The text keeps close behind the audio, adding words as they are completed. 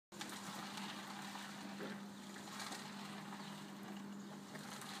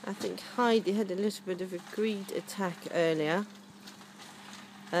I think Heidi had a little bit of a greed attack earlier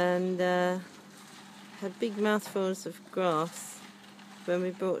and had big mouthfuls of grass when we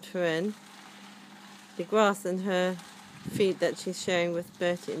brought her in. The grass in her feed that she's sharing with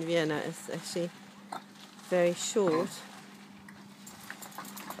Bertie in Vienna is actually very short,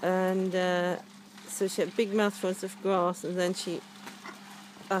 and so she had big mouthfuls of grass, and then she,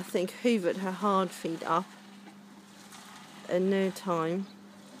 I think, hoovered her hard feed up in no time.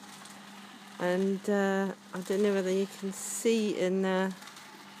 And I don't know whether you can see in the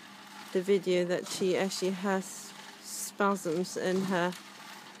video that she actually has spasms in her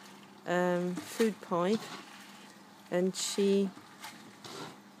food pipe, and she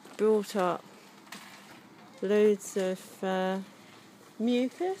brought up loads of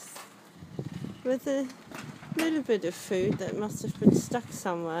mucus with a little bit of food that must have been stuck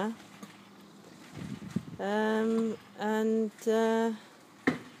somewhere, and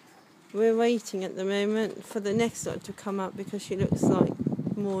we're waiting at the moment for the next lot to come up because she looks like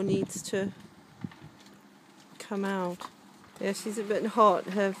more needs to come out. Yeah, she's a bit hot.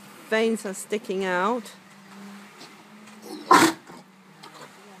 Her veins are sticking out.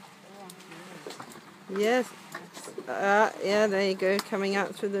 Yes. Yeah, there you go, coming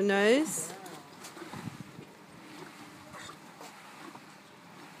out through the nose.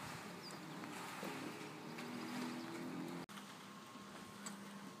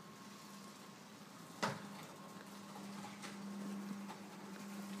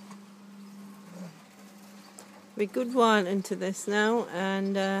 We're a good while into this now,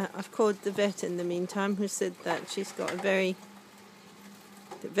 and I've called the vet in the meantime, who said that she's got a very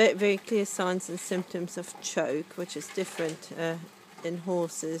clear signs and symptoms of choke, which is different in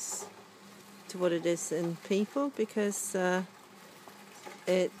horses to what it is in people, because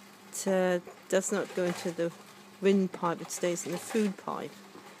it does not go into the windpipe, it stays in the food pipe.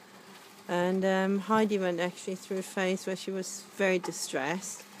 And Heidi went actually through a phase where she was very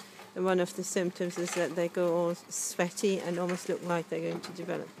distressed, and one of the symptoms is that they go all sweaty and almost look like they're going to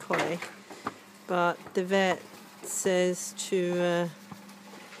develop colic. But the vet says to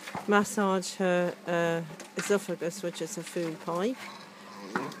massage her oesophagus, which is a food pipe,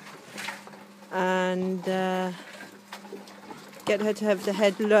 and get her to have the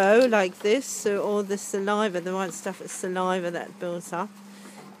head low like this, so all the saliva, the white stuff is saliva that builds up,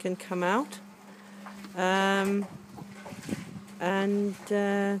 can come out.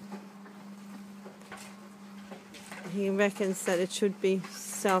 He reckons that it should be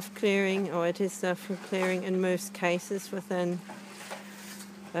self-clearing, or it is self-clearing in most cases within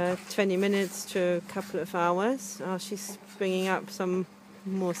 20 minutes to a couple of hours. Oh, she's bringing up some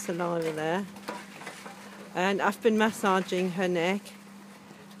more saliva there. And I've been massaging her neck.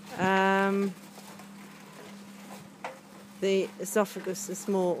 The esophagus is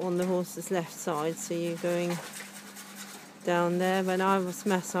more on the horse's left side, so you're going down there. When I was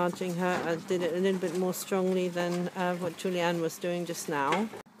massaging her, I did it a little bit more strongly than what Julianne was doing just now.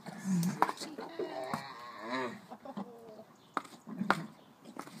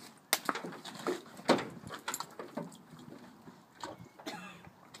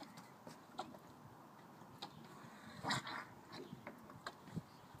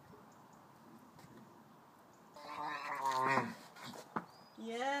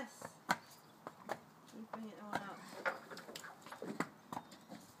 Yes. Bring it all up.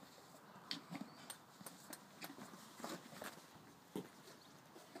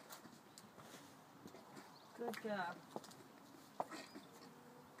 Good job.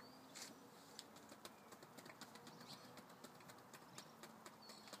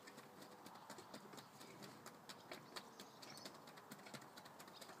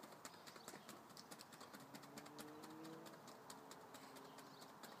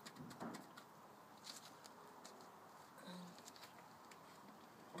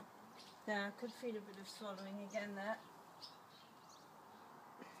 Yeah, I could feel a bit of swallowing again there.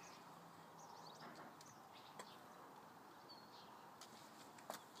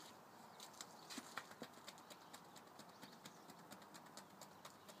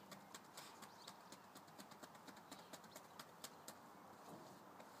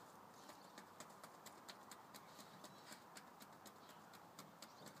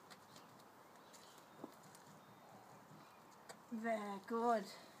 Very good.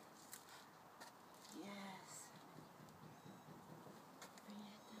 Yes. Bring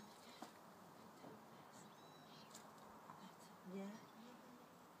it down again. Yeah.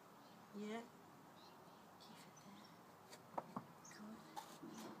 Yeah.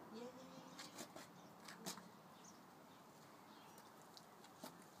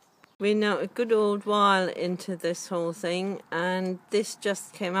 We're now a good old while into this whole thing, and this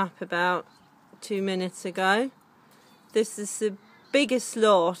just came up about 2 minutes ago. This is the biggest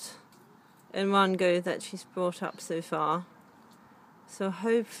lot in one go that she's brought up so far. So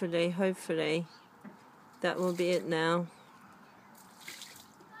hopefully that will be it now.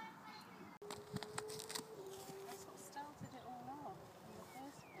 That's what started it all off in the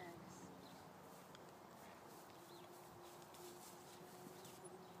first place.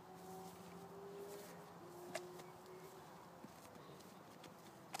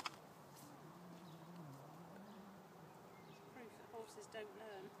 Proof that horses don't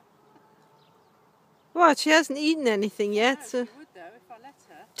learn. What, she hasn't eaten anything yet, No, so she would though if I let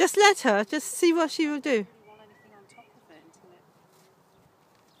her. just let her, just see what she will do. I don't really want anything on top of it until it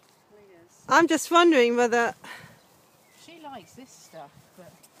clears. I'm just wondering whether, She likes this stuff,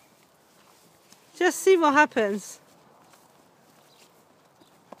 but just see what happens.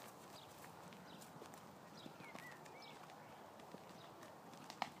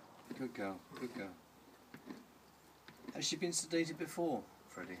 Good girl, good girl. Has she been sedated before,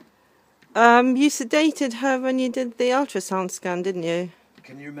 Freddie? You sedated her when you did the ultrasound scan, didn't you?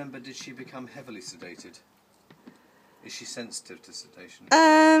 Can you remember, did she become heavily sedated? Is she sensitive to sedation?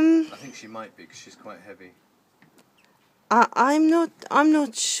 I I think she might be, because she's quite heavy. I'm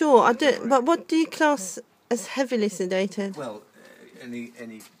not sure. I don't. But what do you class as heavily sedated? Well,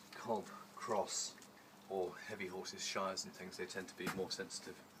 any cob, cross, or heavy horses, shires and things, they tend to be more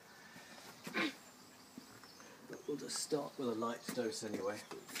sensitive. But we'll just start with a light dose anyway.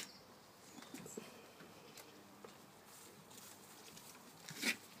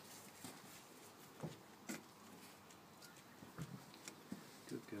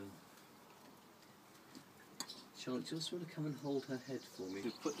 Good girl. Charlotte, do you just want to come and hold her head for me?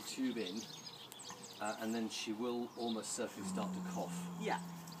 You put the tube in, and then she will almost certainly start to cough. Yeah.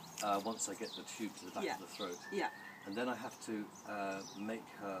 Once I get the tube to the back of the throat. Yeah. And then I have to make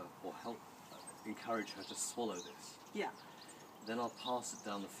her, or help, encourage her to swallow this. Yeah. Then I'll pass it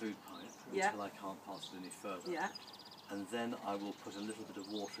down the food pipe until I can't pass it any further. Yeah. And then I will put a little bit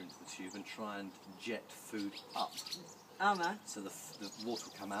of water into the tube and try and jet food up. Oh no. So the water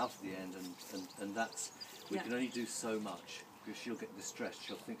will come out at the end, and that's, we can only do so much, because she'll get distressed,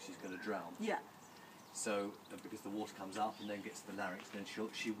 she'll think she's going to drown. Yeah. So, because the water comes up and then gets to the larynx, then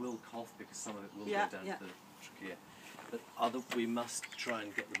she will cough, because some of it will go down to the trachea. But we must try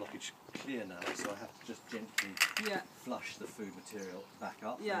and get the blockage clear now, so I have to just gently flush the food material back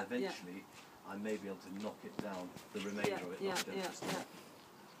up, and eventually I may be able to knock it down, the remainder of it, knock it down just now.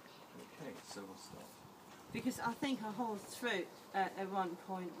 Okay, so we'll start. Because I think her whole throat at one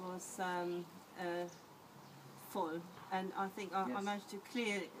point was full, and I think I managed to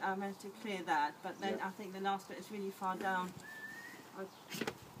clear that. But then I think the last bit is really far down. I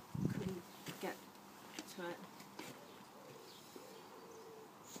couldn't get to it.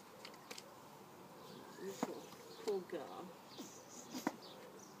 Poor girl.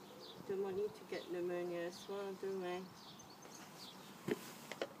 Don't want you to get pneumonia as well, do we?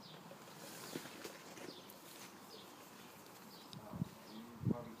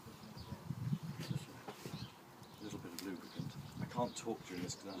 A little bit of lubricant. I can't talk during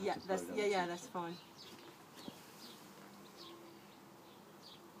this because I have to blow down the that's fine.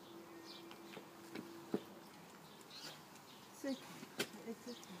 It's okay. It's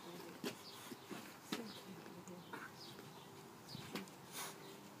okay. It's okay.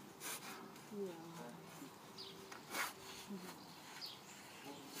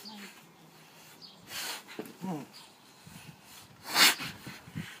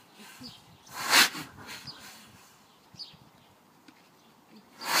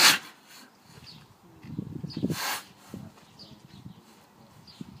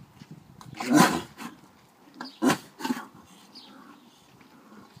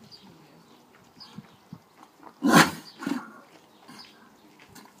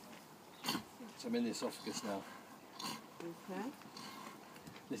 So I'm in the esophagus now. Okay.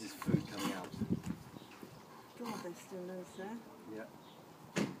 This is food coming out. God, there's still loads there. Yeah.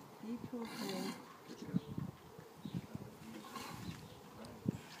 You poor thing. Good girl.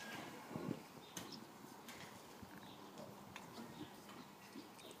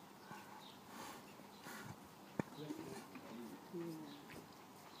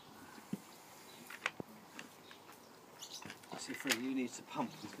 See, Freddie, you need to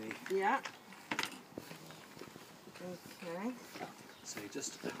pump with me. Yeah. Okay. So you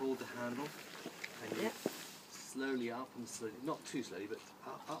just hold the handle and you slowly up and slowly, not too slowly, but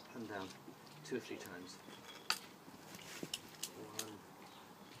up and down 2 or 3 times.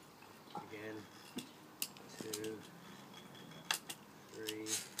 1, again, 2, 3,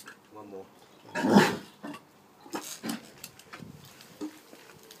 1, one more.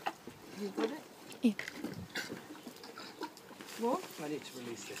 You got it? Yeah. What? I need to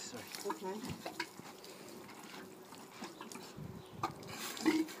release this, sorry. Okay.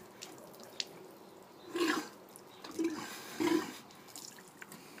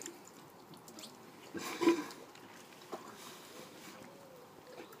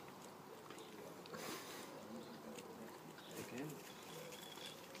 Again.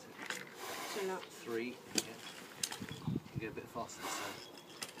 Chin up. 3. Yeah. You can go a bit faster this time.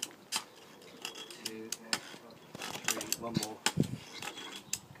 2, 3, one more.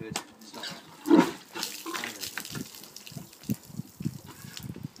 Good. Stop.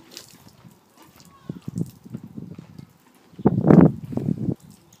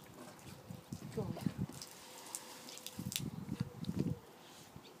 Go on.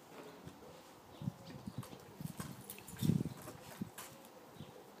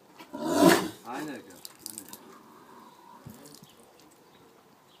 I know, girl.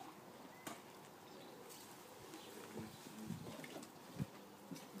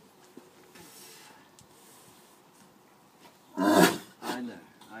 I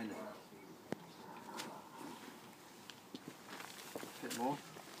know. A bit more.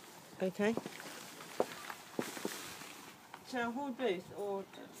 Okay. Shall I hold both or?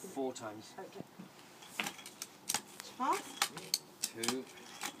 4 times. Okay. Half? 2,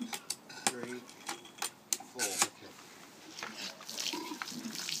 3, 4. Okay.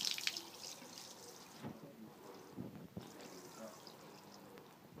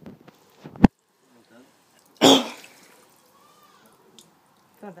 Well done.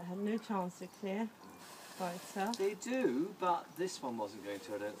 God, that had no chance to clear by itself. They do, but this one wasn't going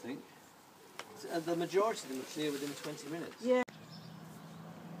to, I don't think. The majority of them are clear within 20 minutes. Yeah.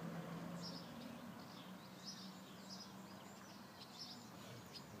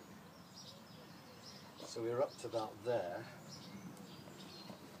 So we're up to about there.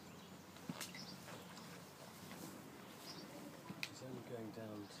 It's only going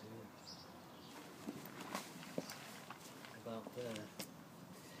down to about there.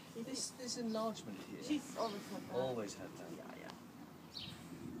 This enlargement here. She's always had that. Always had that. Yeah, yeah.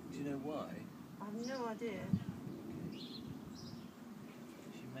 Do you know why? I have no idea. She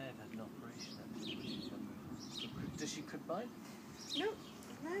may have had an operation actually when she was younger. Does she combine? No,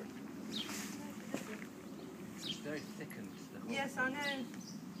 no. It's very thickened. The whole Yes, I know.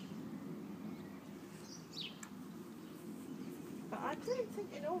 But I don't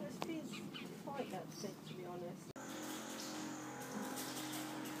think it always feels quite that thick, to be honest.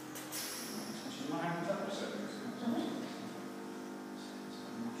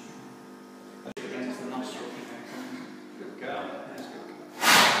 Against the nostril. Good girl. That's good.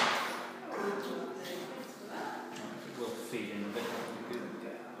 It will feed in a bit.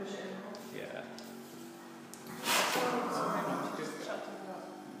 Yeah.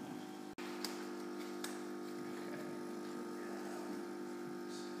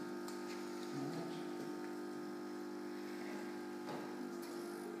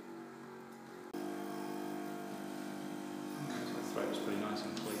 The throat's pretty nice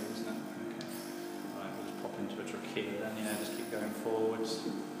and clear, isn't it? Okay. Right, we'll just pop into a trachea then, just keep going forwards.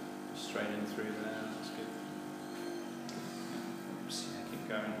 Just straight in through there, that's good. Yeah. Oops, yeah, keep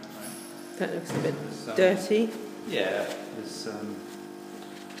going. Right. That looks a bit There's, dirty. Yeah, there's,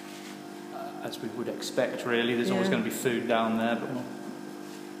 as we would expect really, there's always going to be food down there, but we'll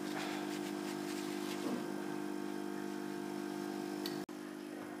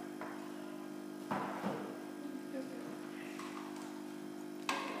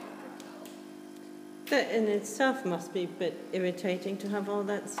That in itself must be a bit irritating to have all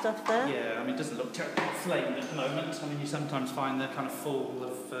that stuff there. yeah, I mean, it doesn't look terribly inflamed at the moment. I mean, you sometimes find they're kind of full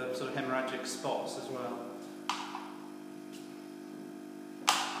of sort of hemorrhagic spots as well.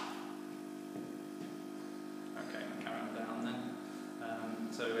 Okay, I'll carry on down then.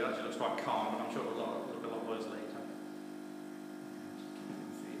 So it actually looks quite calm, but I'm sure it'll look a lot worse later. Just keep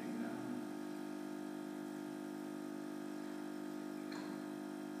them feeding down.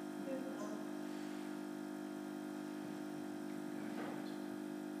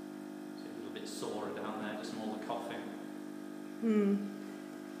 See a little bit sore down there, just from all the coughing. Hmm.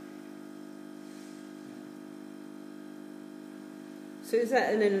 So is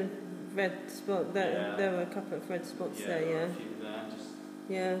that a little red spot? Yeah. There were a couple of red spots Yeah, there, there are yeah. a few there, just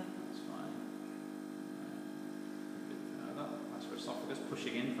Yeah. that's fine. That's your esophagus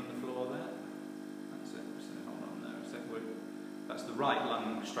pushing in from the floor there. That's it. So hold on there a sec. That's the right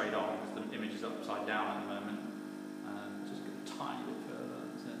lung straight on because the image is upside down at the moment. Just get a tiny bit further.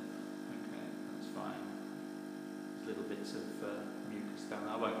 That's it. Okay, that's fine. There's little bits of mucus down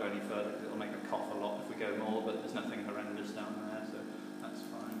there. I won't go any further because it'll make her cough a lot if we go more, but there's nothing horrendous down there, so that's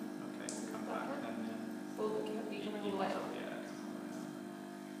fine. Okay, we'll come back then, yeah. Full, you coming all the way up? Yeah.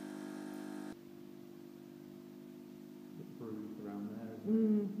 It's bruised around there, isn't it?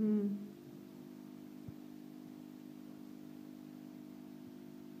 Mm-hmm.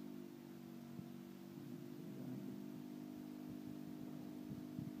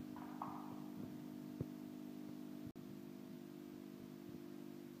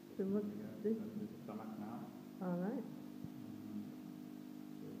 So what's this? That's the stomach now. All right.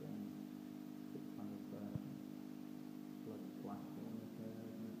 So again, it's kind of blood splashing on it there,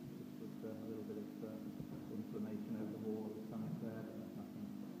 isn't it? Just with a little bit of inflammation over the wall of the stomach there, but there's nothing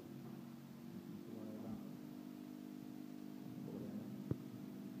to worry about.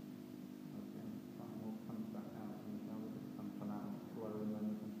 Okay, fine, all comes back out, and shall we just come out slow and then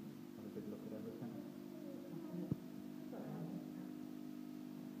we can have a good look at everything.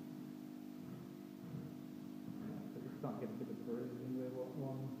 So we start getting a bit of bruising there, what,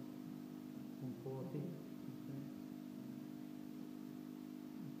 140?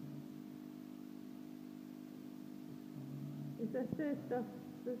 Is there still stuff?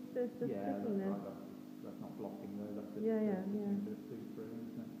 There's still stuff Yeah, sticking there. right, that's not blocking though, that's just Yeah, just yeah. a bit of suturing,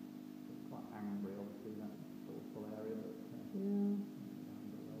 isn't it? It's quite angry, obviously, that awful area, but Yeah.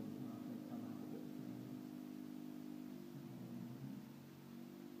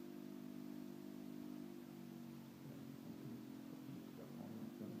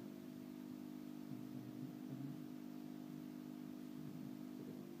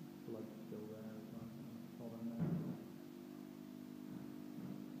 Blood still there as well, pollen there.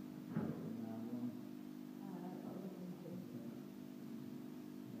 Now one.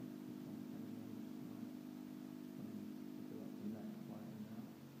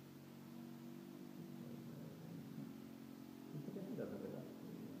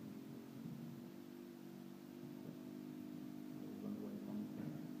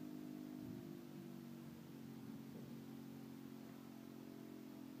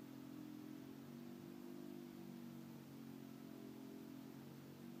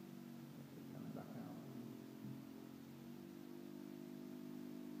 Coming back out.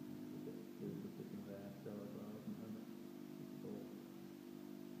 It's sitting there still as well, isn't it? It's all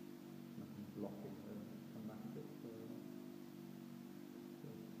nothing blocking them. Come back a bit further.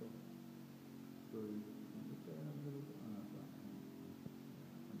 Still bruised.